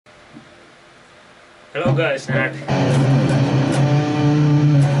Hello guys, and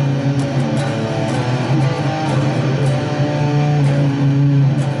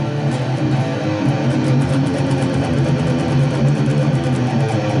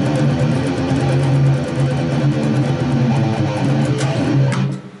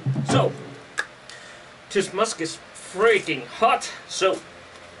so this mask is freaking hot, so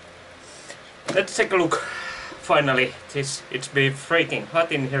let's take a look. Finally, it's been freaking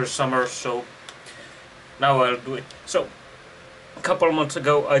hot in here summer, so now I'll do it. So a couple months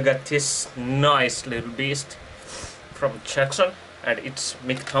ago I got this nice little beast from Jackson, and it's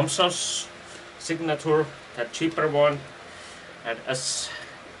Mick Thomson's signature, that cheaper one, and as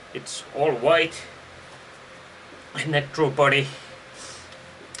it's all white, neck through body,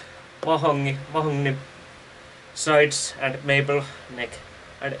 mahogany sides and maple neck,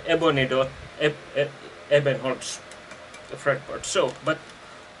 and ebony ebonholz fretboard. So, but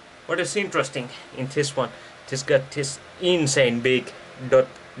what is interesting in this one, it's got this insane big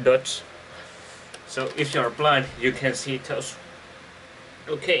dots. So if you're blind, you can see those.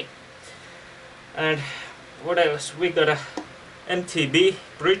 Okay. And what else? We got a MTB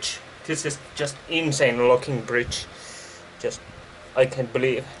bridge. This is just insane looking bridge. Just I can't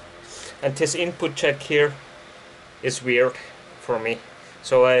believe. And this input jack here is weird for me,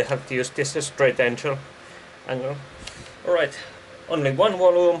 so I have to use this straight angle. Alright, only one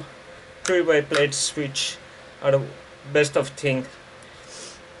volume, 3-way blade switch, and the best of thing,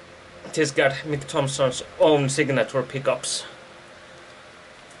 this got Mick Thomson's own signature pickups.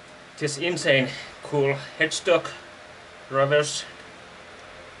 This insane cool headstock reverse,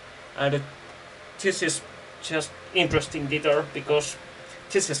 and this is just interesting guitar because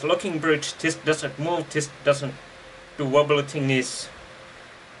this is locking bridge, this doesn't move, this doesn't do wobbly thingies,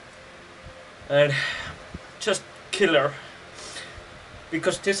 and just killer,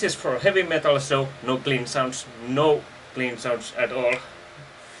 because this is for heavy metal, so no clean sounds at all.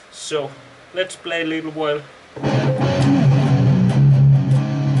 So let's play a little while.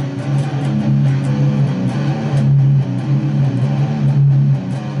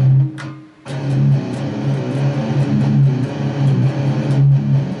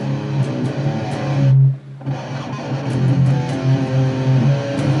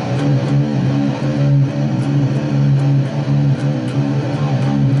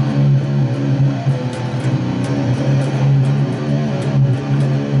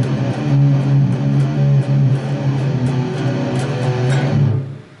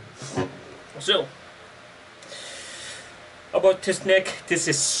 So, about this neck, this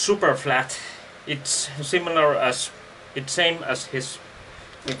is super flat. It's similar as, it's same as his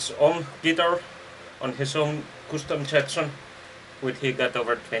own guitar on his own custom Jackson, which he got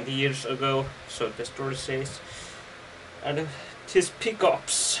over 20 years ago, so the story says. And his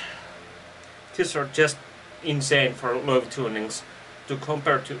pickups, these are just insane for low tunings. To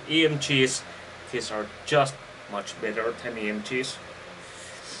compare to EMGs, these are just much better than EMGs.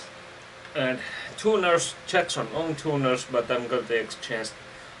 And tuners, Jackson own tuners, but I'm going to exchange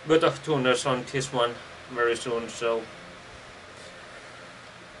a bit of tuners on this one very soon. So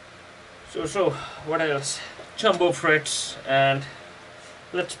what else? Jumbo frets, and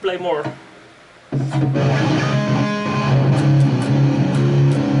let's play more.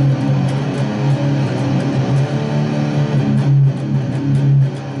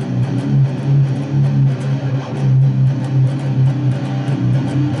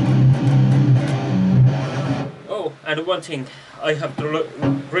 And one thing I have to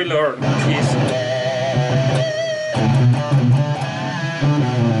relearn is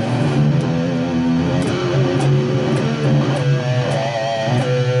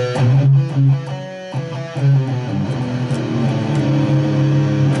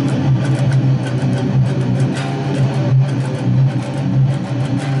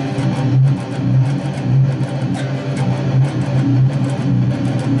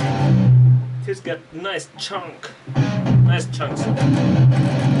this got nice chunks.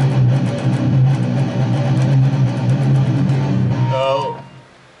 Oh,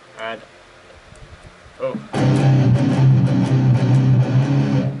 and oh,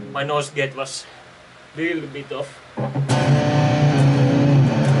 my nose gate was a little bit off.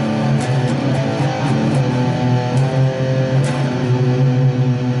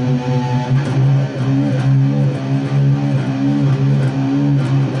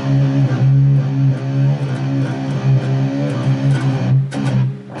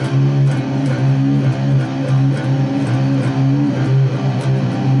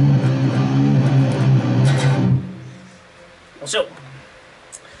 So,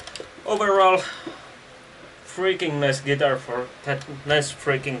 overall, freaking nice guitar for that nice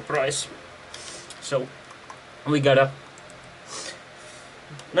freaking price. So we got a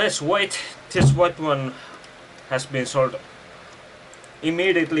nice white. This white one has been sold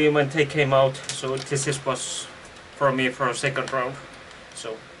immediately when they came out, so was for me for a second round,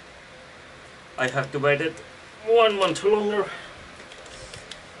 so I have to wait it 1 month longer.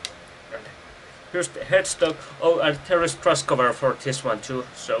 And here's the headstock. Oh, and there is truss cover for this one too,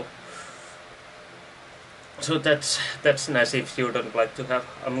 so that's nice if you don't like to have.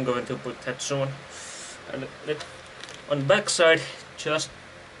 I'm going to put that soon. And on back side, just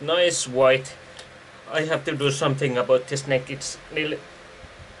nice white. I have to do something about this neck, it's really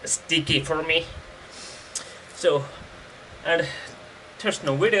sticky for me. So, and there's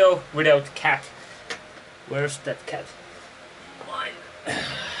no video without cat. Where's that cat? Mine.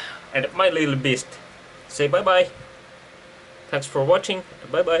 And my little beast. Say bye bye. Thanks for watching.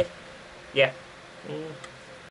 Bye bye. Yeah.